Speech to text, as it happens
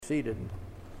seated.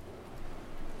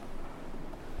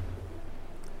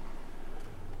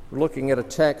 We're looking at a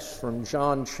text from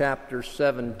John chapter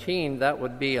 17. That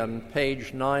would be on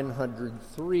page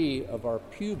 903 of our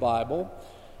Pew Bible.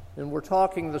 And we're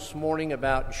talking this morning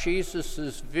about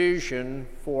Jesus' vision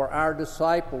for our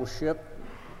discipleship,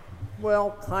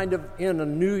 well, kind of in a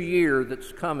new year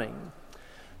that's coming.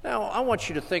 Now, I want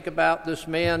you to think about this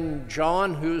man,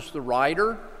 John, who's the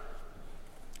writer.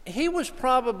 He was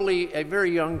probably a very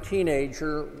young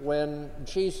teenager when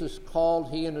Jesus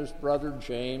called he and his brother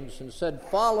James and said,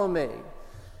 "Follow me."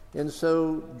 And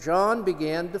so John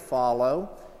began to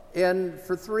follow, and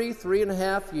for three and a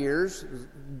half years,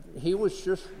 he was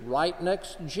just right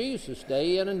next to Jesus,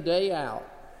 day in and day out.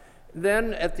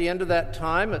 Then at the end of that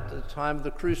time, at the time of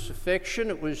the crucifixion,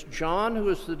 it was John who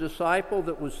was the disciple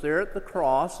that was there at the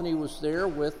cross, and he was there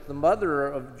with the mother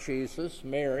of Jesus,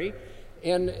 Mary.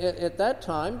 And at that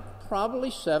time, probably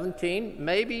 17,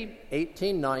 maybe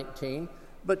 18, 19,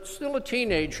 but still a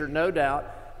teenager, no doubt.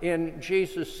 And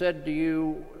Jesus said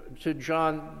to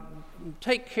John,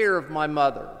 "Take care of my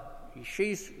mother.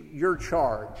 She's your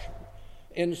charge."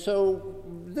 And so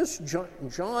this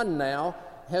John now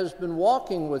has been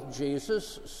walking with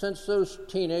Jesus since those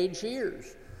teenage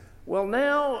years. Well,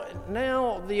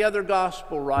 now the other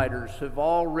gospel writers have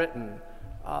all written.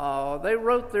 They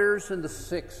wrote theirs in the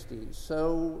 60s,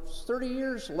 so it's 30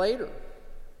 years later.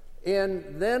 And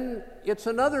then it's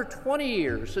another 20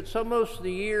 years. It's almost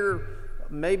the year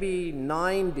maybe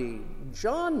 90.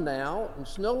 John now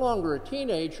is no longer a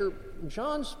teenager.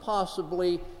 John's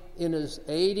possibly in his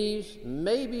 80s,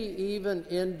 maybe even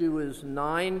into his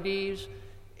 90s,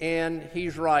 and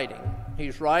he's writing.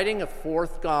 He's writing a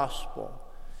fourth gospel.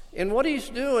 And what he's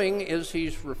doing is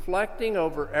he's reflecting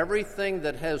over everything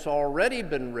that has already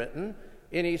been written,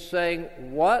 and he's saying,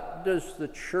 what does the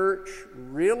church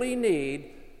really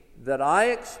need that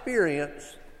I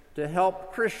experience to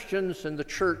help Christians and the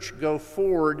church go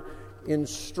forward in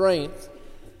strength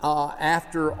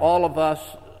after all of us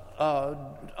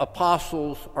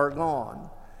apostles are gone?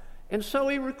 And so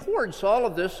he records all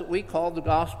of this that we call the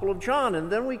Gospel of John.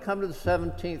 And then we come to the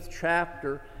 17th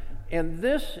chapter, and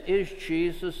this is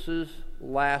Jesus'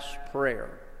 last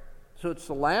prayer. So it's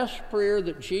the last prayer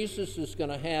that Jesus is going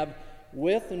to have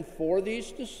with and for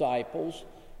these disciples.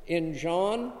 In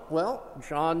John,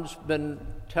 John's been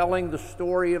telling the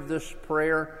story of this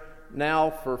prayer now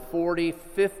for 40,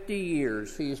 50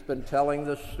 years. He's been telling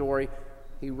this story.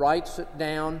 He writes it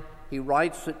down. He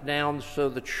writes it down so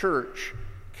the church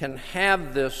can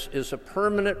have this as a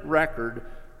permanent record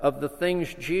of the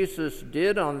things Jesus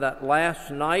did on that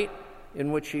last night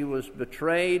in which he was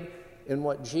betrayed, and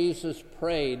what Jesus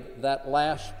prayed, that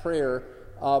last prayer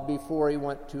before he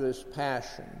went to his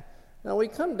passion. Now we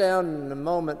come down in a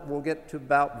moment, we'll get to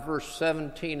about verse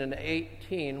 17 and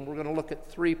 18. We're going to look at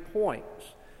 3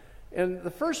 points. And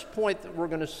the first point that we're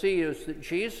going to see is that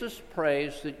Jesus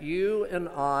prays that you and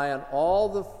I and all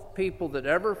the people that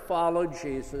ever followed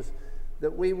Jesus,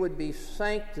 that we would be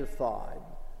sanctified,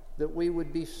 that we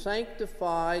would be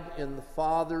sanctified in the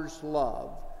Father's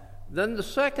love. Then the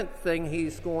second thing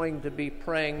he's going to be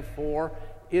praying for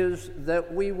is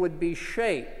that we would be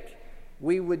shaped.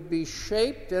 We would be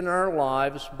shaped in our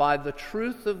lives by the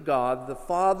truth of God, the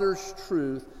Father's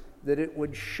truth, that it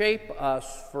would shape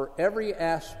us for every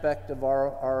aspect of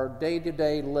our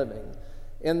day-to-day living.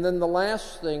 And then the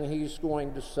last thing he's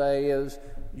going to say is,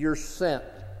 you're sent.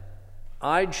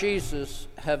 I, Jesus,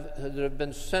 have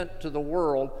been sent to the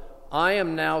world. I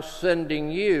am now sending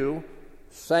you,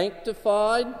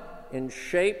 sanctified and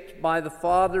shaped by the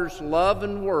Father's love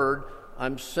and word.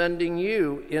 I'm sending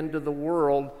you into the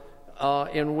world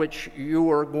in which you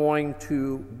are going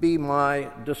to be my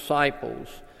disciples.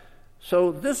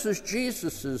 So this is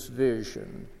Jesus'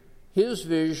 vision, his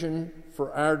vision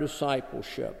for our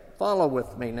discipleship. Follow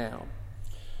with me now.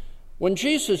 When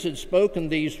Jesus had spoken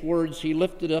these words, he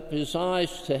lifted up his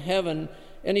eyes to heaven,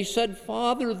 and he said,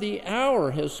 "Father, the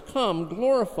hour has come.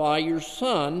 Glorify your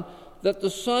Son, that the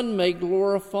Son may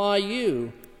glorify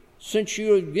you, since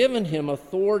you have given him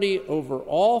authority over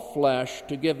all flesh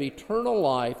to give eternal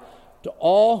life to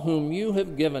all whom you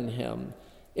have given him.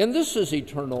 And this is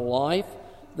eternal life,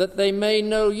 that they may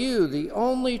know you, the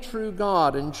only true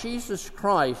God, and Jesus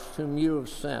Christ, whom you have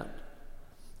sent.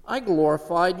 I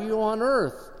glorified you on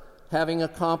earth, having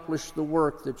accomplished the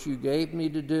work that you gave me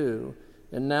to do.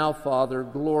 And now, Father,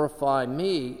 glorify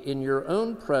me in your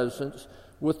own presence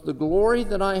with the glory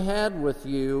that I had with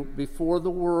you before the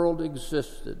world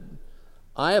existed.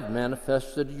 I have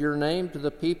manifested your name to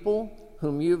the people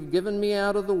whom you have given me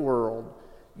out of the world.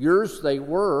 Yours they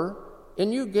were,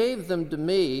 and you gave them to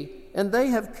me, and they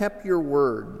have kept your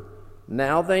word.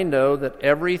 Now they know that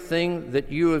everything that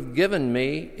you have given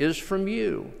me is from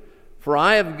you. For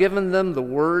I have given them the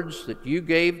words that you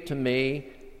gave to me,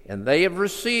 and they have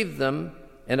received them,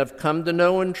 and have come to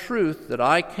know in truth that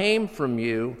I came from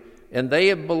you, and they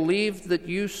have believed that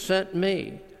you sent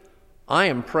me. I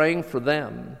am praying for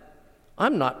them.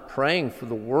 I'm not praying for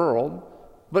the world,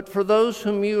 but for those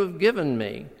whom you have given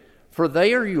me, for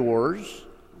they are yours.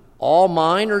 All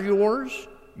mine are yours,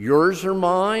 yours are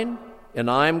mine, and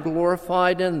I am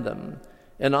glorified in them.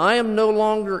 And I am no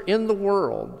longer in the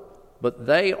world, but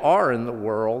they are in the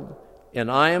world,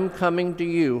 and I am coming to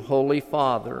you, Holy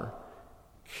Father.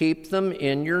 Keep them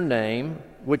in your name,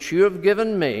 which you have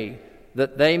given me,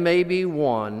 that they may be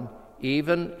one,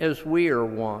 even as we are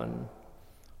one.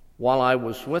 While I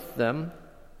was with them,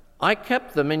 I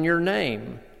kept them in your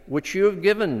name, which you have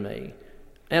given me,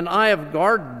 and I have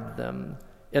guarded them,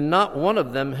 and not one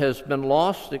of them has been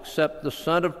lost except the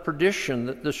son of perdition,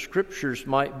 that the Scriptures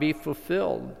might be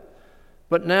fulfilled.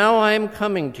 But now I am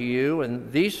coming to you,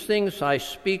 and these things I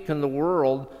speak in the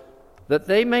world, that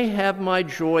they may have my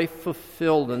joy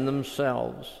fulfilled in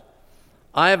themselves.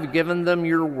 I have given them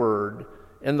your word,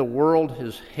 and the world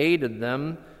has hated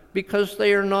them, because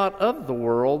they are not of the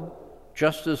world,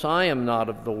 just as I am not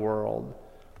of the world.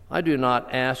 I do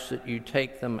not ask that you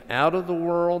take them out of the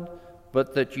world,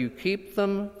 but that you keep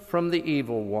them from the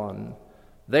evil one.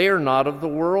 They are not of the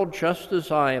world, just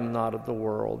as I am not of the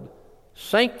world.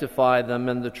 Sanctify them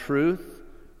in the truth.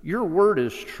 Your word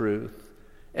is truth.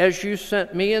 As you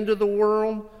sent me into the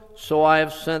world, so I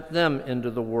have sent them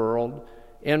into the world,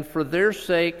 and for their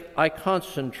sake I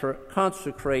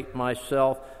consecrate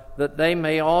myself, that they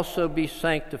may also be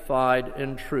sanctified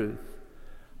in truth.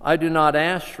 I do not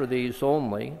ask for these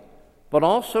only, but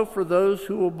also for those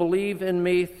who will believe in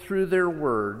me through their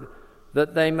word,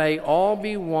 that they may all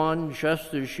be one,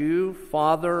 just as you,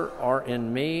 Father, are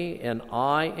in me, and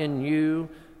I in you,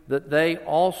 that they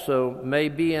also may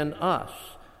be in us,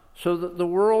 so that the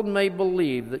world may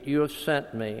believe that you have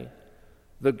sent me.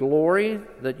 The glory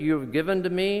that you have given to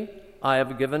me, I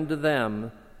have given to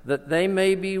them, that they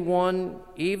may be one,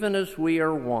 even as we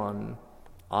are one.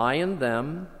 I and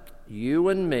them, you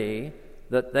and me,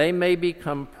 that they may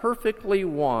become perfectly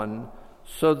one,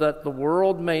 so that the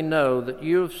world may know that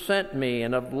you have sent me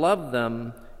and have loved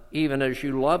them even as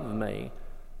you love me.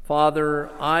 Father,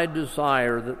 I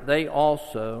desire that they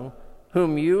also,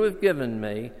 whom you have given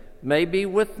me, may be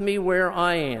with me where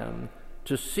I am,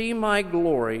 to see my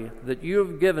glory that you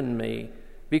have given me,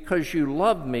 because you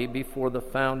loved me before the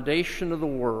foundation of the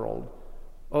world.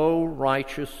 O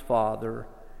righteous Father,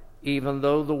 even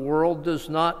though the world does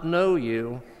not know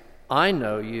you, I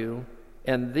know you,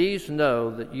 and these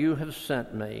know that you have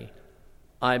sent me.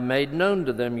 I made known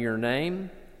to them your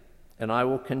name, and I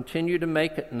will continue to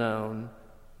make it known,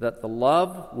 that the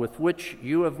love with which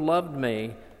you have loved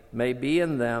me may be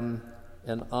in them,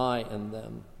 and I in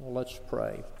them. Well, let's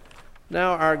pray.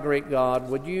 Now, our great God,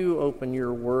 would you open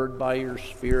your word by your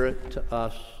Spirit to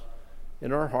us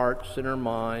in our hearts, in our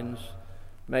minds.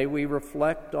 May we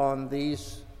reflect on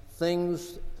these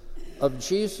things of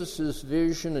Jesus'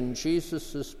 vision and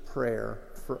Jesus' prayer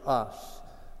for us,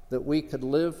 that we could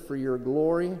live for your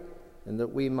glory and that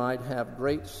we might have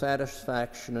great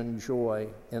satisfaction and joy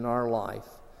in our life.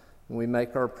 And we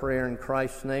make our prayer in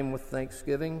Christ's name with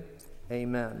thanksgiving.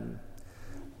 Amen.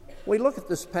 We look at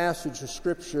this passage of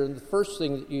Scripture, and the first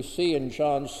thing that you see in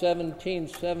John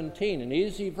 17:17, an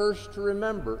easy verse to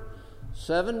remember,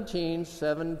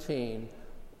 17:17.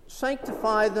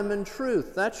 Sanctify them in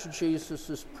truth. That's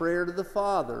Jesus' prayer to the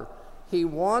Father. He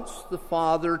wants the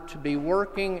Father to be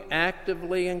working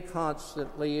actively and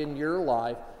constantly in your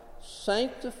life.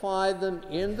 Sanctify them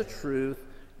in the truth.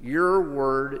 Your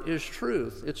word is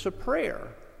truth. It's a prayer.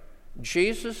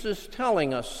 Jesus is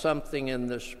telling us something in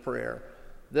this prayer,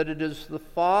 that it is the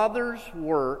Father's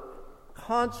work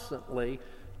constantly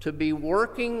to be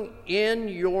working in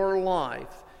your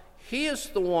life. He is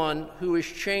the one who is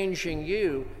changing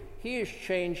you. He is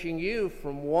changing you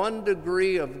from one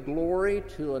degree of glory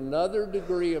to another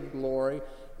degree of glory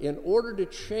in order to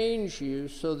change you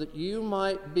so that you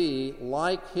might be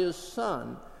like his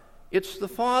Son. It's the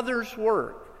Father's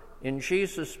work, and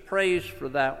Jesus prays for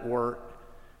that work.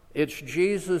 It's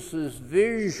Jesus'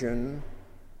 vision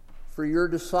for your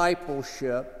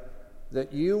discipleship,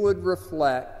 that you would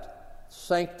reflect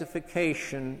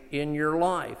sanctification in your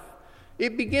life.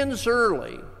 It begins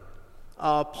early.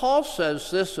 Paul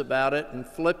says this about it in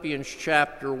Philippians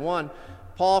chapter 1.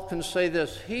 Paul can say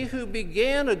this: he who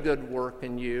began a good work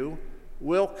in you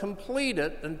will complete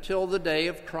it until the day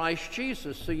of Christ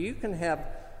Jesus. So you can have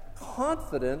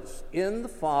confidence in the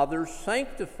Father's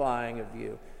sanctifying of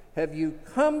you. Have you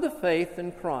come to faith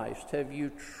in Christ? Have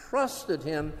you trusted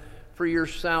him for your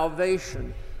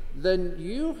salvation? Then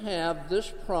you have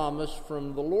this promise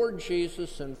from the Lord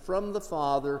Jesus and from the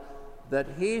Father that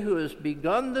he who has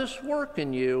begun this work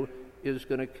in you is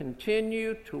going to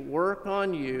continue to work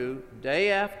on you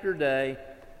day after day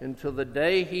until the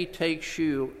day he takes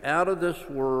you out of this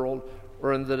world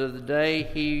or until the day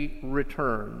he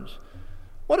returns.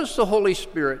 What does the Holy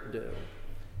Spirit do?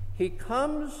 He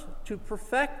comes to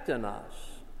perfect in us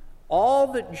all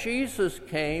that Jesus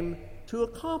came to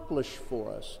accomplish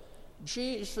for us.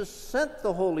 Jesus sent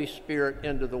the Holy Spirit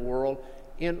into the world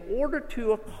in order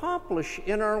to accomplish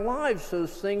in our lives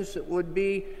those things that would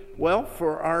be, well,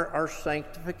 for our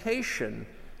sanctification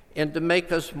and to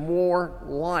make us more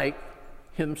like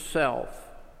himself.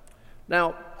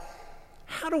 Now,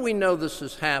 how do we know this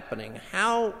is happening?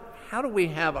 How do we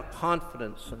have a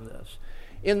confidence in this?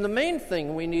 And the main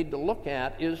thing we need to look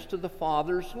at is to the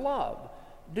Father's love.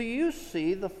 Do you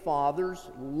see the Father's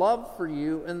love for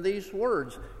you in these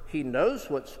words? He knows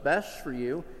what's best for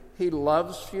you. He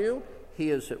loves you.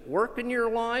 He is at work in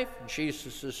your life.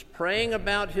 Jesus is praying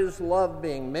about his love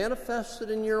being manifested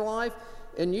in your life.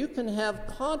 And you can have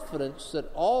confidence at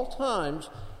all times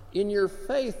in your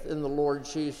faith in the Lord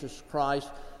Jesus Christ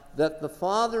that the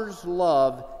Father's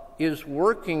love is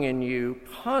working in you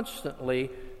constantly,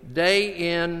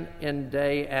 day in and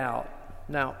day out.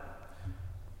 Now,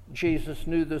 Jesus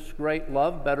knew this great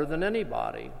love better than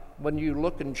anybody. When you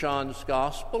look in John's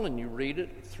Gospel and you read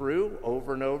it through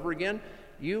over and over again,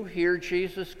 you hear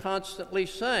Jesus constantly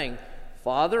saying,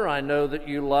 Father, I know that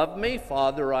you love me.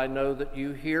 Father, I know that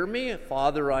you hear me.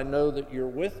 Father, I know that you're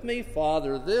with me.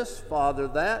 Father this, Father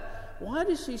that. Why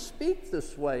does he speak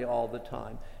this way all the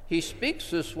time? He speaks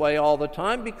this way all the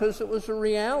time because it was a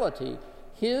reality.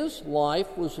 His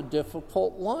life was a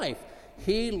difficult life.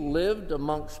 He lived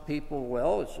amongst people,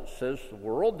 well, as it says, the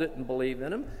world didn't believe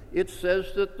in him. It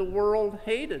says that the world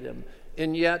hated him.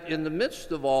 And yet, in the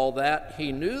midst of all that,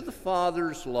 he knew the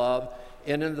Father's love,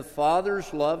 and in the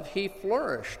Father's love, he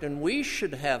flourished. And we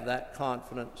should have that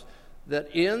confidence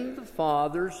that in the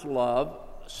Father's love,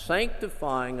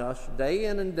 sanctifying us day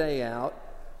in and day out,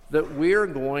 that we're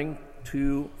going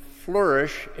to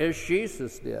flourish as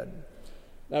Jesus did.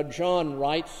 Now, John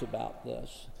writes about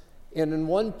this. And in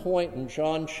one point in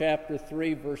John chapter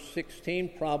 3, verse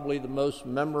 16, probably the most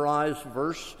memorized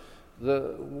verse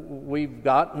we've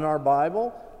got in our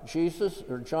Bible,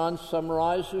 John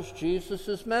summarizes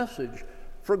Jesus' message.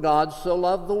 For God so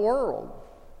loved the world,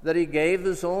 that he gave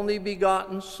his only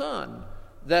begotten Son,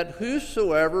 that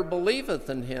whosoever believeth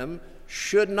in him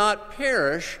should not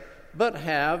perish, but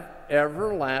have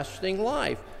everlasting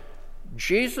life.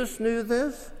 Jesus knew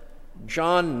this.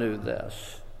 John knew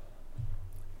this.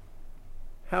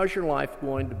 How's your life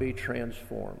going to be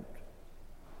transformed?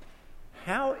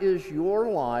 How is your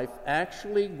life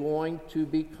actually going to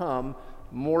become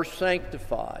more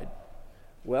sanctified?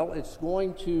 Well, it's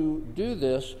going to do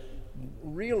this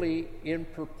really in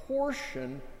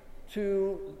proportion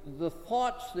to the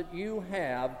thoughts that you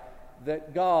have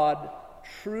that God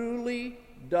truly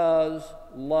does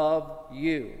love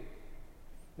you.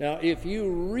 Now, if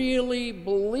you really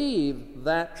believe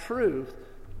that truth,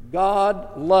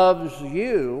 God loves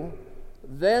you,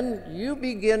 then you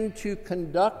begin to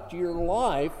conduct your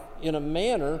life in a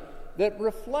manner that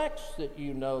reflects that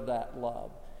you know that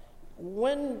love.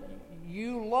 When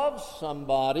you love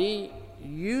somebody,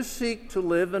 you seek to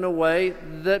live in a way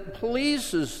that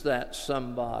pleases that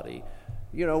somebody.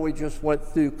 You know, we just went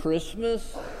through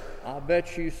Christmas. I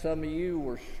bet you some of you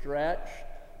were stretched.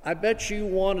 I bet you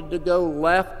wanted to go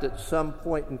left at some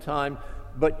point in time,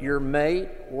 but your mate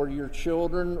or your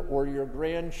children or your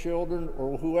grandchildren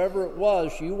or whoever it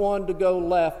was, you wanted to go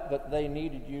left, but they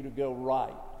needed you to go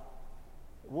right.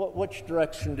 Which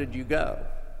direction did you go?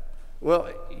 Well,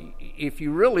 if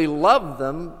you really love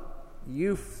them,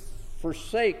 you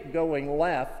forsake going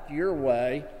left your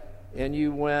way, and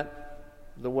you went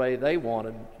the way they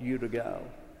wanted you to go.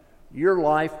 Your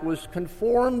life was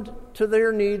conformed to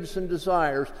their needs and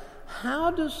desires.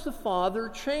 How does the Father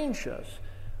change us?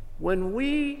 When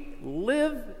we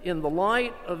live in the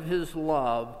light of his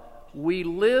love, we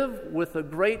live with a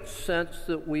great sense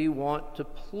that we want to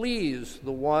please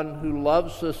the one who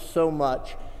loves us so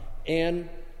much. And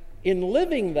in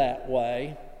living that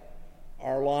way,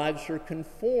 our lives are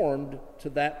conformed to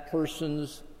that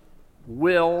person's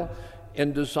will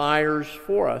and desires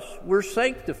for us. We're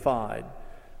sanctified.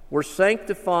 We're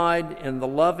sanctified in the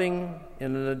loving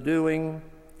and in the doing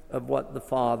of what the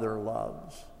Father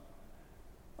loves.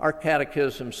 Our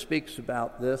catechism speaks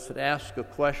about this. It asks a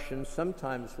question.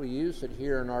 Sometimes we use it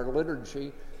here in our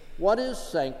liturgy. What is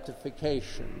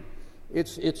sanctification?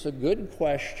 It's a good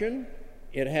question.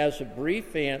 It has a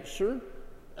brief answer.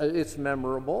 It's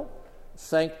memorable.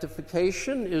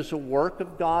 Sanctification is a work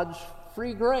of God's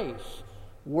free grace,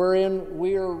 wherein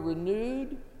we are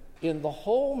renewed in the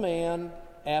whole man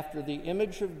after the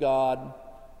image of God,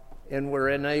 and we're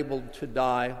enabled to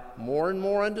die more and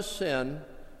more unto sin,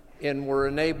 and we're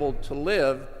enabled to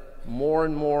live more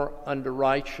and more unto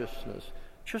righteousness.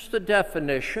 Just a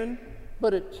definition,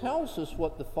 but it tells us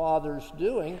what the Father's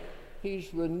doing.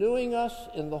 He's renewing us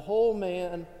in the whole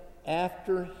man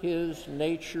after his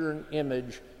nature and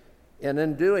image. And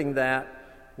in doing that,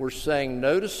 we're saying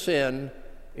no to sin,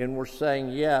 and we're saying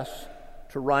yes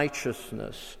to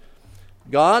righteousness.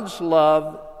 God's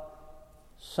love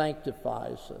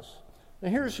sanctifies us. Now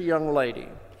here's a young lady.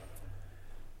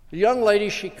 The young lady,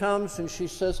 she comes and she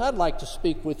says, "I'd like to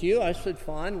speak with you." I said,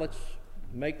 "Fine, let's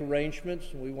make arrangements."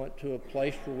 And we went to a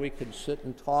place where we could sit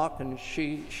and talk. And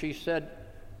she said,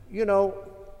 "You know,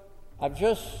 I've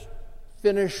just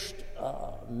finished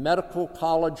medical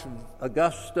college of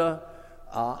Augusta.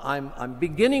 I'm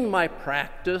beginning my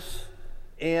practice,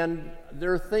 and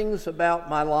there are things about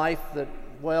my life that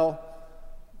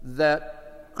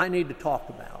I need to talk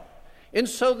about." And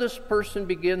so this person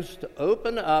begins to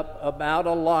open up about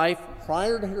a life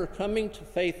prior to her coming to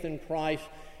faith in Christ,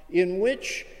 in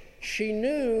which she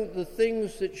knew the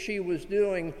things that she was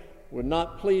doing were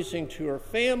not pleasing to her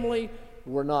family,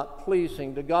 were not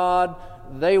pleasing to God.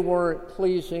 They weren't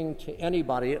pleasing to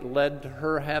anybody. It led to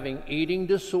her having eating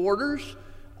disorders.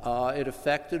 It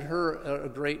affected her a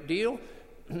great deal.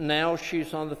 Now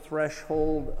she's on the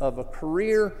threshold of a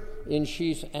career, and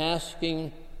she's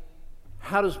asking,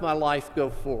 how does my life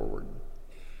go forward?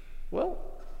 Well,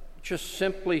 just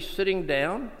simply sitting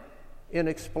down and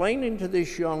explaining to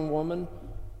this young woman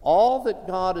all that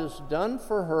God has done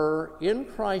for her in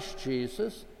Christ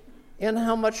Jesus and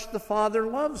how much the Father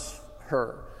loves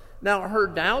her. Now, her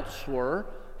doubts were,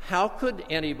 how could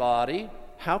anybody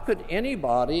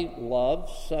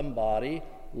love somebody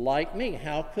like me?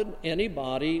 How could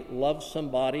anybody love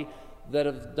somebody that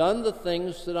have done the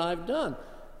things that I've done?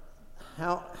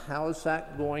 How is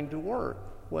that going to work?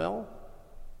 Well,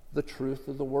 the truth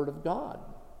of the Word of God.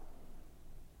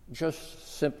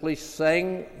 Just simply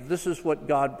saying, this is what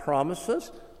God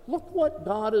promises. Look what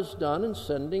God has done in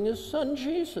sending His Son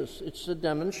Jesus. It's a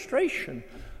demonstration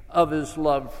of His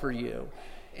love for you.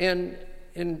 And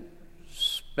in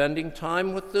spending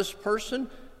time with this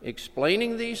person,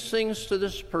 explaining these things to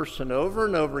this person over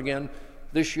and over again,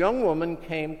 this young woman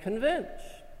came convinced.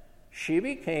 She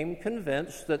became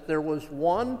convinced that there was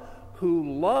one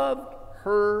who loved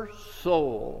her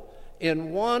soul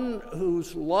and one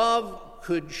whose love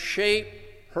could shape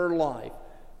her life.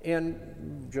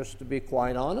 And just to be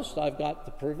quite honest, I've got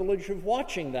the privilege of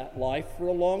watching that life for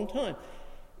a long time.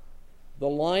 The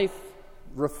life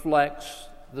reflects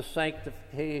the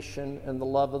sanctification and the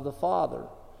love of the Father.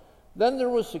 Then there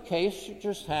was a case that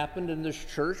just happened in this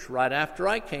church right after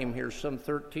I came here some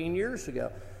 13 years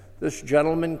ago. This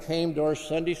gentleman came to our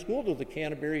Sunday school, to the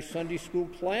Canterbury Sunday School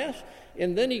class,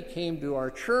 and then he came to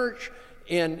our church,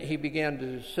 and he began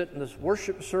to sit in this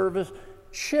worship service.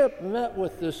 Chip met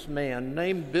with this man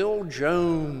named Bill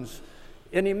Jones,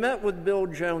 and he met with Bill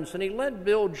Jones, and he led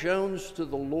Bill Jones to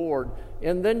the Lord.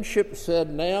 And then Chip said,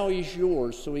 "Now he's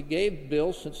yours." So he gave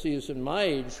Bill, since he is in my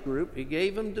age group, he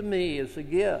gave him to me as a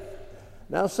gift.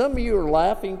 Now, some of you are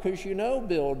laughing because you know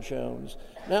Bill Jones.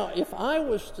 Now, if I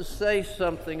was to say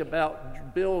something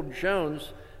about Bill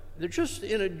Jones, just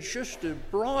in a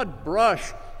broad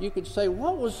brush, you could say,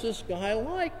 what was this guy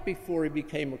like before he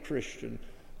became a Christian?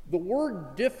 The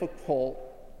word difficult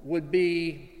would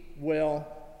be,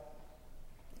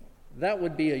 that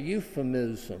would be a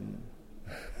euphemism.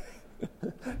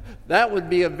 That would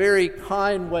be a very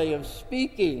kind way of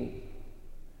speaking.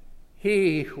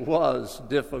 He was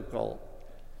difficult.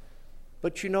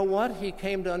 But you know what he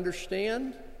came to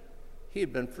understand? He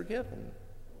had been forgiven.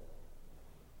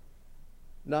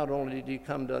 Not only did he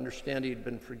come to understand he had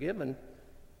been forgiven,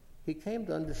 he came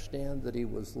to understand that he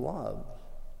was loved.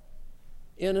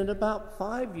 And in about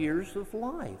 5 years of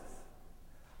life,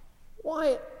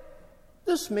 why,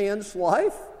 this man's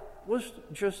life was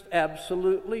just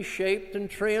absolutely shaped and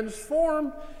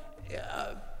transformed.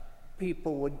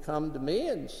 People would come to me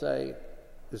and say,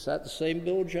 "Is that the same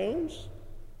Bill Jones?"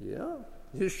 Yeah.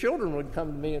 His children would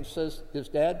come to me and says, "Is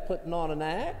Dad putting on an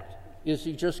act? Is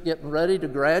he just getting ready to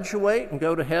graduate and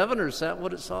go to heaven, or is that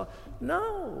what it's all?"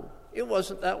 No, it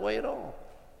wasn't that way at all.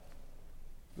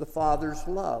 The Father's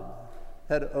love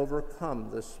had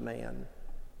overcome this man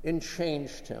and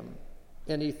changed him,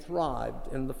 and he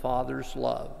thrived in the Father's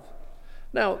love.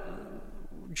 Now,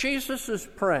 Jesus is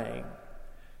praying.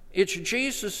 It's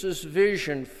Jesus'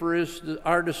 vision for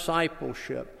our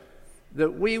discipleship,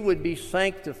 that we would be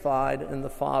sanctified in the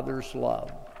Father's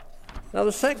love. Now,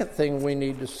 the second thing we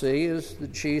need to see is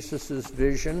that Jesus'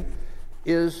 vision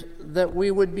is that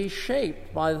we would be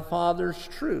shaped by the Father's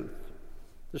truth.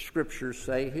 The Scriptures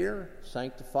say here,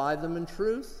 sanctify them in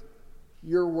truth.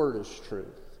 Your word is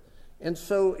truth. And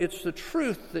so it's the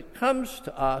truth that comes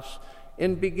to us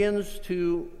and begins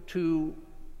to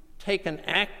take an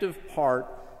active part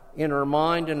in our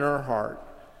mind and our heart.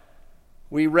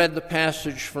 We read the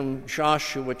passage from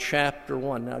Joshua chapter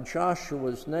 1. Now,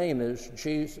 Joshua's name is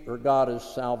Jesus, or God is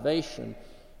salvation.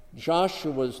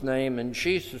 Joshua's name and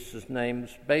Jesus' name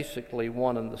is basically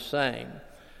one and the same.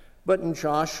 But in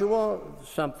Joshua,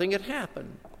 something had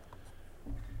happened.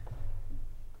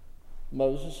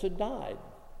 Moses had died.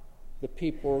 The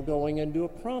people were going into a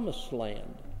promised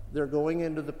land. They're going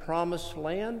into the promised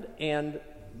land, and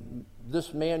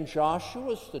this man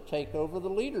Joshua is to take over the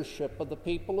leadership of the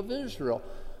people of Israel.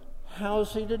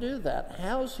 How's he to do that?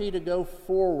 How's he to go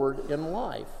forward in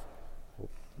life?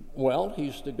 Well,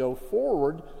 he's to go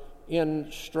forward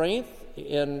in strength,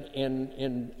 in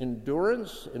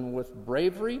endurance, and with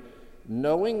bravery,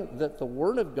 knowing that the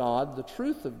Word of God, the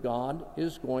truth of God,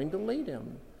 is going to lead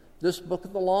him. This book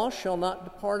of the law shall not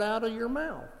depart out of your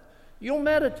mouth. You'll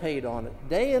meditate on it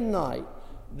day and night.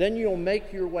 Then you'll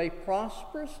make your way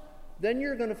prosperous. Then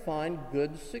you're going to find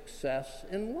good success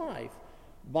in life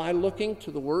by looking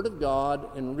to the Word of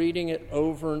God and reading it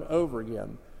over and over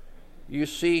again. You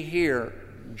see here,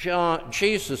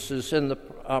 Jesus is in the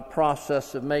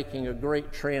process of making a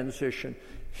great transition.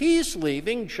 He's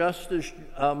leaving just as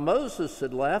Moses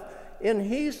had left, and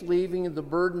he's leaving the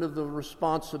burden of the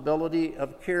responsibility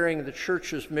of carrying the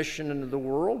church's mission into the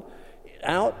world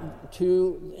out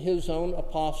to his own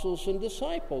apostles and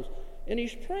disciples. And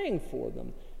he's praying for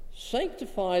them.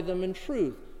 Sanctify them in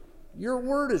truth. Your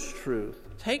word is truth.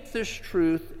 Take this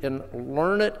truth and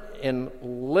learn it and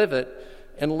live it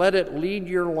and let it lead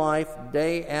your life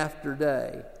day after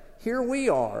day. Here we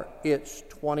are. It's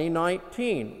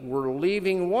 2019. We're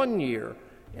leaving one year,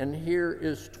 and here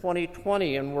is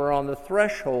 2020, and we're on the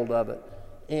threshold of it.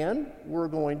 And we're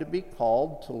going to be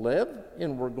called to live,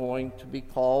 and we're going to be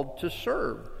called to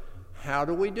serve. How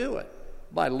do we do it?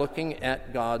 By looking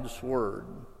at God's Word.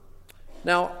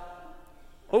 Now,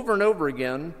 over and over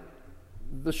again,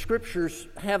 the Scriptures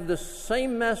have the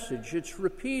same message. It's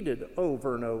repeated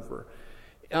over and over.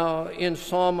 In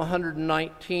Psalm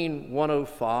 119,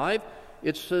 105,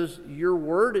 it says, your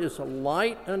word is a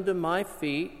light unto my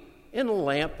feet and a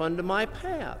lamp unto my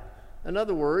path. In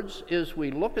other words, as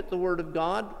we look at the Word of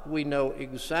God, we know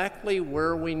exactly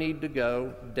where we need to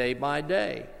go day by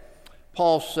day.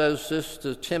 Paul says this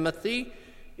to Timothy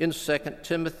in 2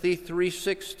 Timothy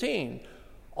 3:16.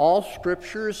 All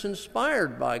Scripture is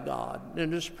inspired by God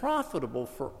and is profitable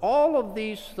for all of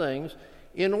these things,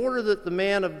 in order that the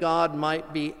man of God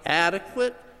might be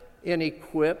adequate and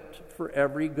equipped for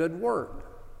every good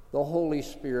work. The Holy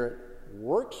Spirit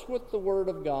works with the Word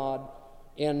of God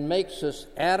and makes us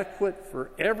adequate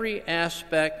for every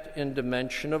aspect and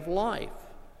dimension of life.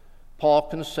 Paul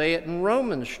can say it in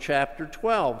Romans chapter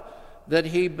 12, that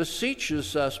he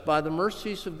beseeches us by the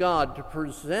mercies of God to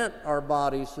present our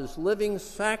bodies as living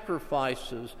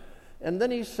sacrifices. And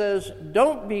then he says,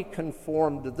 don't be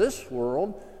conformed to this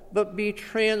world, but be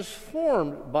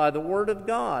transformed by the Word of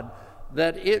God,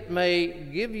 that it may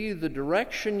give you the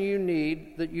direction you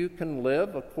need, that you can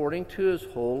live according to His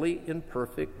holy and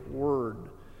perfect Word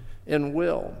and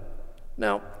will.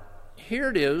 Now, here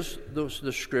it is,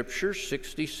 the Scriptures,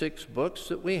 66 books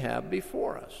that we have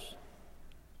before us.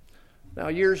 Now,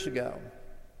 years ago,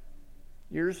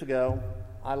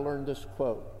 I learned this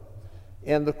quote.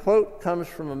 And the quote comes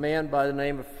from a man by the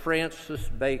name of Francis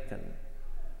Bacon.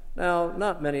 Now,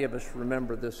 not many of us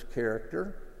remember this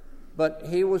character, but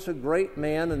he was a great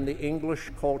man in the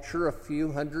English culture a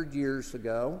few hundred years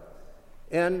ago.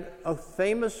 And a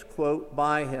famous quote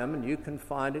by him, and you can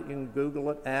find it, you can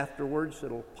Google it afterwards,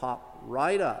 it'll pop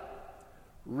right up.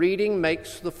 Reading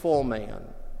makes the full man.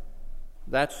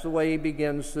 That's the way he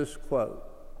begins this quote.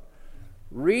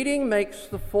 Reading makes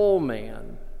the full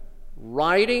man.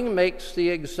 Writing makes the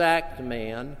exact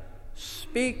man.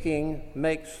 Speaking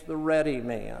makes the ready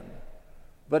man.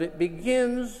 But it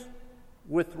begins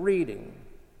with reading.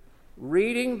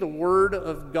 Reading the Word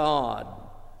of God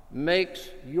makes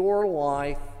your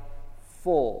life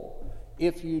full.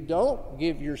 If you don't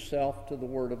give yourself to the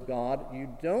Word of God, you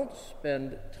don't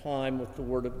spend time with the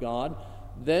Word of God,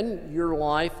 then your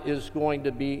life is going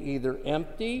to be either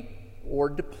empty or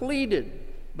depleted.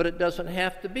 But it doesn't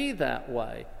have to be that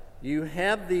way. You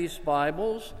have these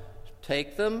Bibles,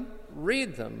 take them,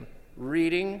 read them.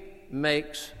 Reading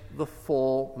makes the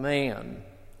full man.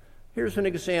 Here's an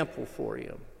example for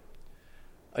you.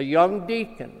 A young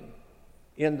deacon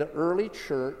in the early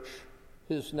church,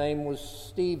 his name was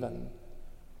Stephen,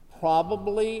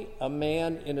 probably a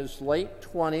man in his late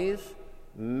 20s,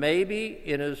 maybe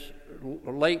in his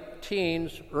late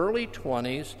teens, early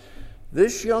 20s.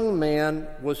 This young man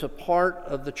was a part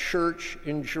of the church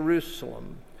in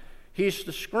Jerusalem. He's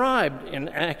described in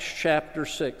Acts chapter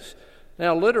 6.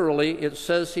 Now, literally, it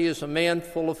says he is a man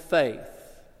full of faith.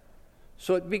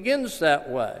 So it begins that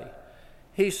way.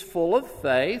 He's full of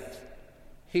faith.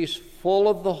 He's full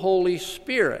of the Holy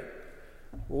Spirit.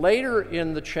 Later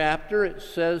in the chapter, it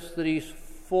says that he's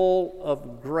full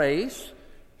of grace.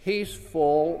 He's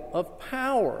full of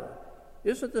power.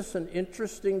 Isn't this an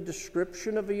interesting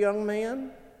description of a young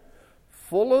man?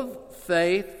 Full of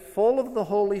faith, full of the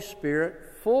Holy Spirit,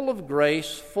 full of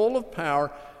grace, full of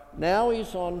power. Now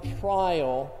he's on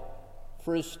trial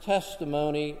for his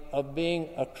testimony of being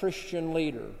a Christian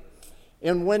leader.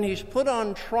 And when he's put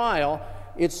on trial,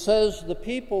 it says the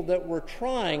people that were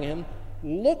trying him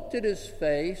looked at his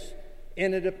face,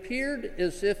 and it appeared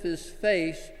as if his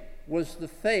face was the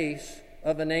face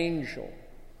of an angel.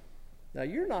 Now,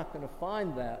 you're not going to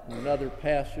find that in another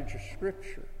passage of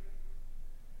Scripture.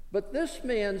 But this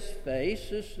man's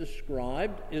face is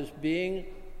described as being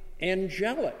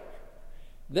angelic.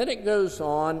 Then it goes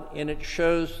on and it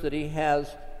shows that he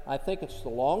has, I think it's the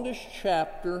longest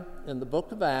chapter in the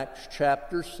book of Acts,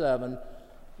 chapter 7,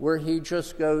 where he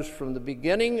just goes from the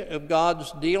beginning of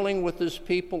God's dealing with his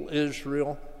people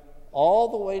Israel all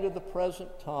the way to the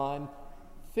present time.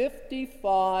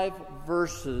 55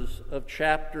 verses of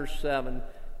chapter 7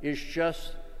 is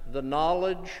just the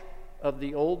knowledge of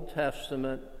the Old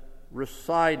Testament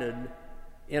recited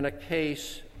in a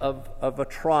case of a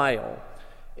trial.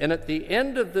 And at the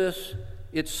end of this,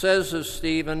 it says of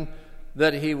Stephen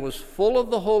that he was full of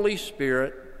the Holy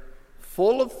Spirit,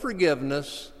 full of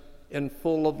forgiveness, and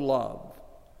full of love.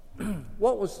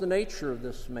 What was the nature of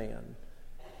this man?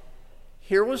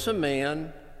 Here was a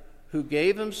man who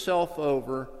gave himself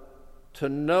over to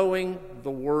knowing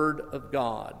the Word of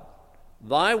God.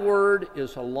 Thy word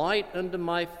is a light unto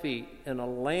my feet and a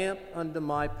lamp unto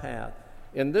my path.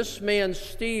 And this man,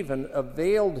 Stephen,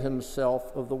 availed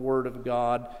himself of the Word of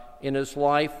God, and his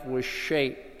life was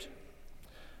shaped.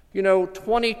 You know,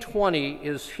 2020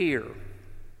 is here.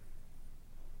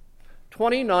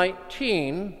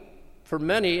 2019, for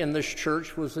many in this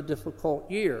church, was a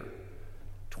difficult year.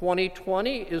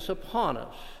 2020 is upon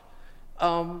us.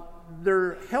 There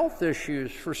are health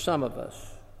issues for some of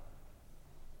us.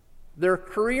 There are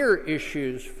career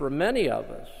issues for many of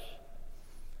us.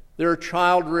 There are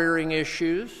child-rearing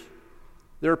issues.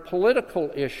 There are political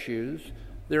issues.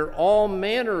 There are all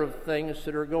manner of things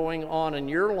that are going on in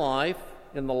your life,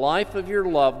 in the life of your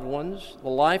loved ones, the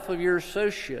life of your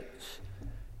associates.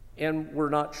 And we're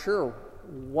not sure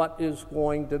what is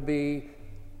going to be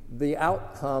the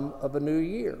outcome of a new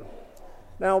year.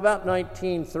 Now, about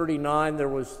 1939, there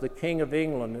was the King of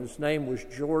England. His name was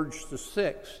George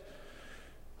VI.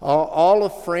 All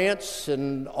of France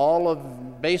and all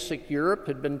of basic Europe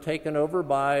had been taken over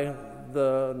by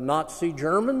the Nazi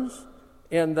Germans,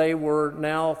 and they were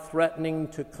now threatening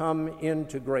to come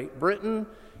into Great Britain.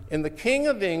 And the King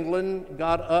of England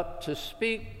got up to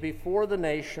speak before the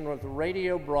nation with a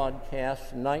radio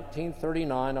broadcast in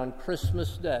 1939 on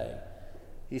Christmas Day.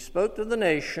 He spoke to the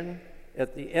nation.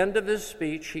 At the end of his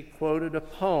speech, he quoted a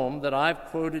poem that I've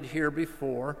quoted here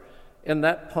before, and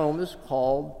that poem is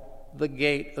called The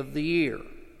Gate of the Year.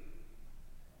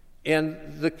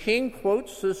 And the king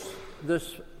quotes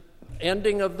this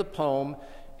ending of the poem,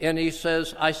 and he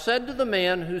says, I said to the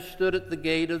man who stood at the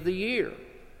gate of the year,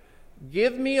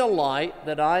 give me a light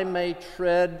that I may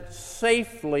tread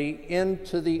safely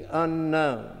into the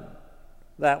unknown.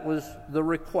 That was the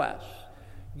request.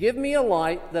 Give me a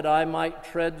light that I might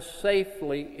tread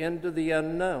safely into the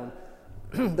unknown.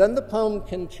 Then the poem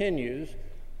continues.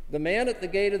 The man at the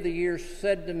gate of the year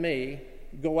said to me,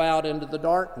 go out into the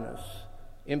darkness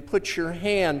and put your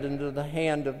hand into the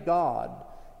hand of God.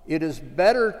 It is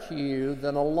better to you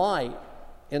than a light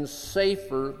and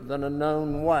safer than a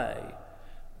known way.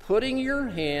 Putting your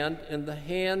hand in the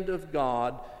hand of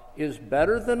God is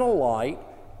better than a light.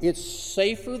 It's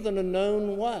safer than a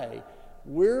known way.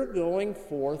 We're going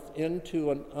forth into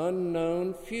an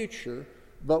unknown future,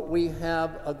 but we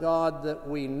have a God that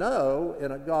we know,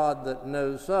 and a God that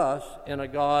knows us, and a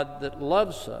God that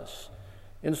loves us.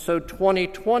 And so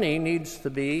 2020 needs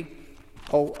to be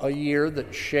a year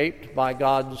that's shaped by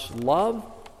God's love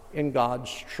and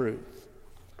God's truth.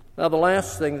 Now, the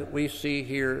last thing that we see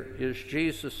here is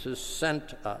Jesus has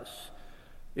sent us.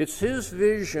 It's his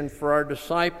vision for our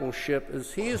discipleship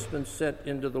as he has been sent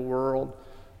into the world,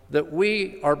 that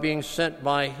we are being sent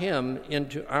by him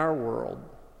into our world.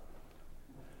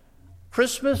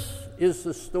 Christmas is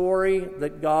the story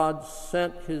that God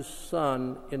sent his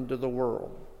Son into the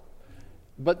world.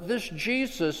 But this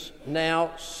Jesus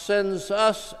now sends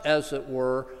us, as it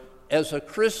were, as a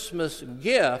Christmas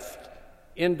gift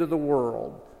into the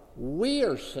world. We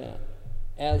are sent.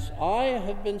 As I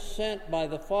have been sent by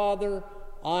the Father,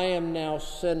 I am now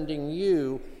sending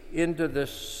you into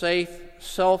this safe,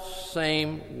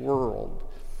 self-same world.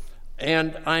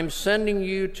 And I'm sending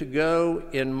you to go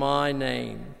in my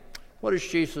name. What does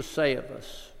Jesus say of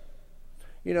us?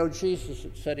 You know, Jesus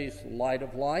said he's the light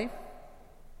of life.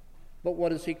 But what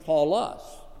does he call us?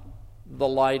 The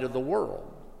light of the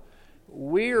world.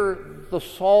 We're the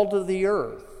salt of the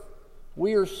earth.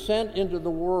 We are sent into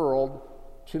the world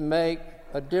to make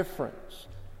a difference.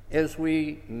 As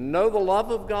we know the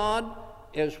love of God,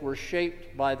 as we're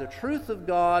shaped by the truth of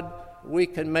God, we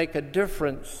can make a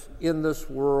difference in this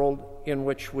world in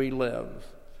which we live.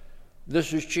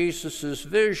 This is Jesus'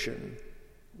 vision.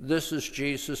 This is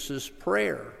Jesus'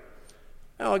 prayer.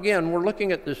 Now again, we're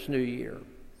looking at this new year.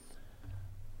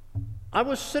 I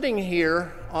was sitting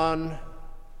here on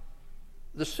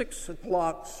the 6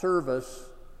 o'clock service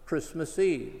Christmas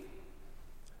Eve.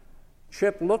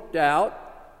 Chip looked out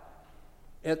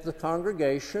at the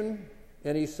congregation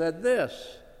and he said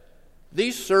this: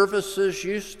 these services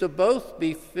used to both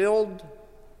be filled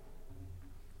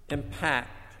and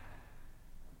packed.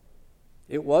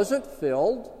 It wasn't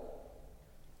filled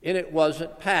and it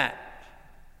wasn't packed.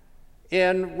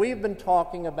 And we've been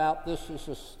talking about this as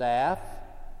a staff.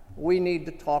 We need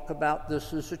to talk about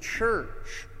this as a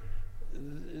church.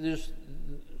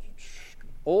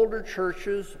 Older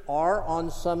churches are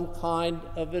on some kind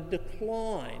of a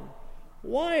decline.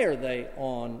 Why are they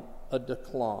on a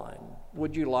decline?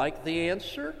 Would you like the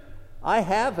answer? I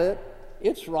have it.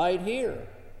 It's right here.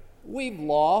 We've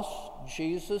lost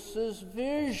Jesus'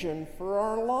 vision for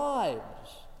our lives.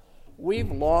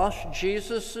 We've lost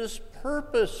Jesus'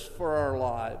 purpose for our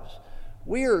lives.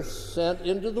 We are sent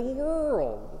into the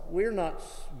world. We're not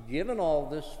given all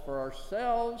this for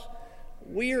ourselves.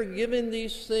 We are given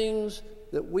these things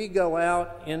that we go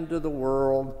out into the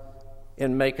world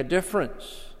and make a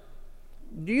difference.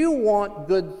 Do you want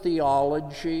good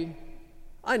theology?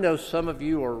 I know some of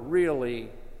you are really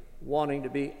wanting to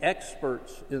be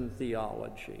experts in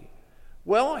theology.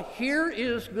 Well, here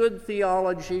is good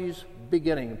theology's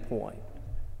beginning point.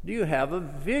 Do you have a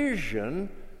vision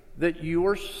that you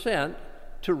are sent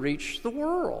to reach the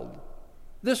world?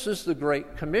 This is the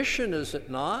Great Commission, is it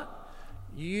not?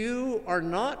 You are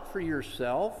not for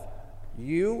yourself.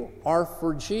 You are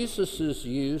for Jesus'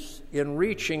 use in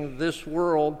reaching this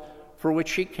world for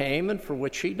which he came and for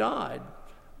which he died.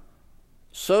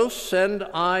 So send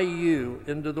I you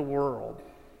into the world.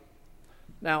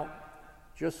 Now,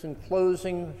 just in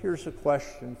closing, here's a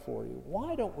question for you.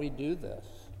 Why don't we do this?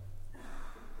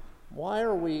 Why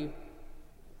are we,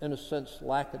 in a sense,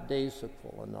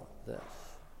 lackadaisical in this?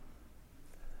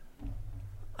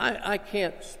 I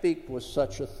can't speak with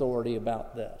such authority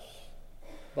about this,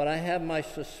 but I have my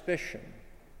suspicion.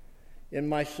 And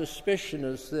my suspicion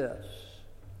is this: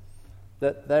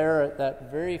 that there at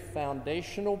that very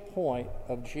foundational point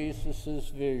of Jesus'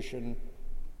 vision,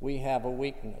 we have a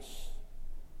weakness.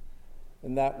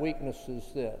 And that weakness is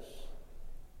this: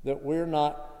 that we're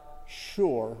not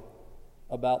sure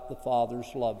about the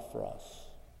Father's love for us.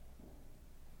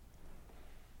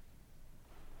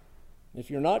 If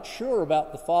you're not sure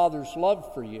about the Father's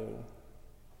love for you,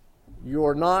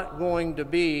 you're not going to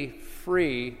be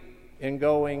free in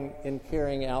going and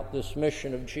carrying out this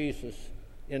mission of Jesus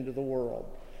into the world.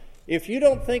 If you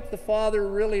don't think the Father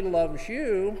really loves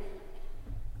you,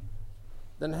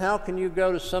 then how can you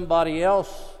go to somebody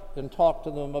else and talk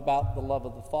to them about the love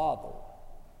of the Father?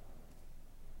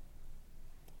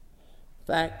 In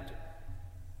fact,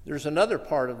 there's another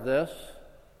part of this.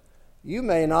 You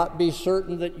may not be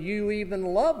certain that you even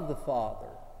love the Father.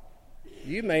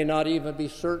 You may not even be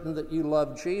certain that you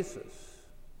love Jesus.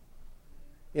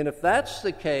 And if that's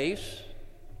the case,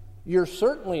 you're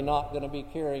certainly not going to be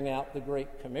carrying out the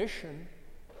Great Commission.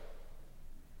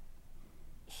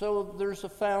 So there's a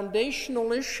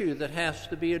foundational issue that has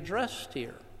to be addressed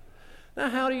here. Now,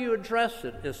 how do you address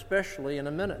it, especially in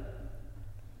a minute?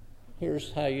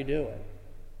 Here's how you do it.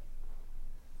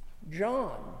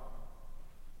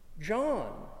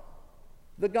 John,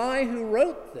 the guy who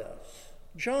wrote this,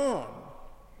 John,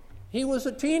 he was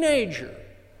a teenager.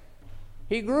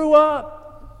 He grew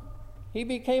up. He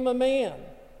became a man.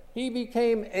 He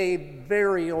became a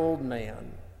very old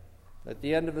man. At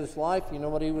the end of his life, you know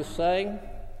what he was saying?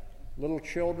 Little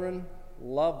children,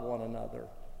 love one another.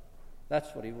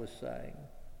 That's what he was saying.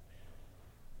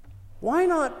 Why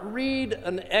not read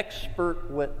an expert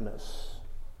witness?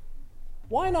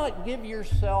 Why not give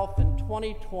yourself in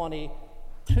 2020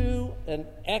 to an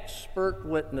expert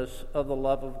witness of the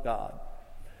love of God?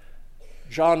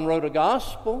 John wrote a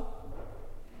gospel.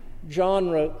 John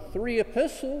wrote 3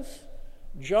 epistles.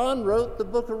 John wrote the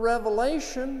book of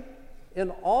Revelation.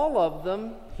 In all of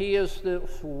them, he is the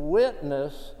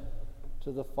witness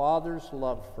to the Father's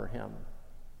love for him.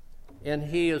 And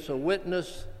he is a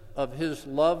witness of his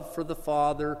love for the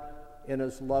Father and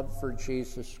his love for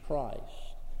Jesus Christ.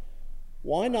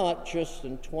 Why not just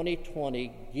in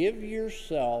 2020 give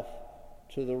yourself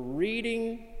to the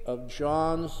reading of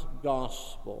John's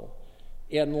gospel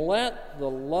and let the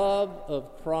love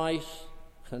of Christ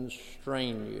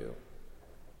constrain you?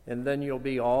 And then you'll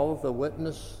be all the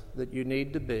witness that you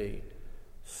need to be,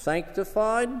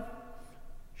 sanctified,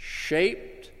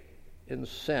 shaped, and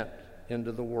sent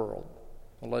into the world.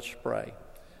 Well, let's pray.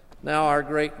 Now, our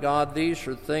great God, these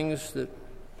are things that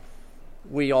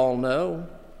we all know,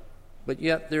 but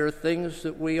yet there are things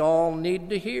that we all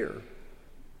need to hear,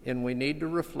 and we need to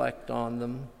reflect on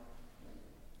them.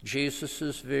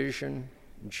 Jesus' vision,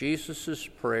 Jesus'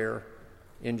 prayer,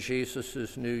 in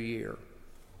Jesus' new year.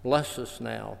 Bless us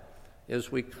now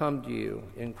as we come to you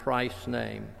in Christ's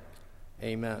name.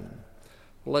 Amen.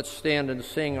 Let's stand and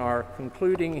sing our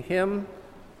concluding hymn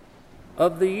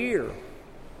of the year,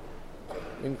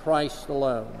 In Christ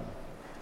Alone.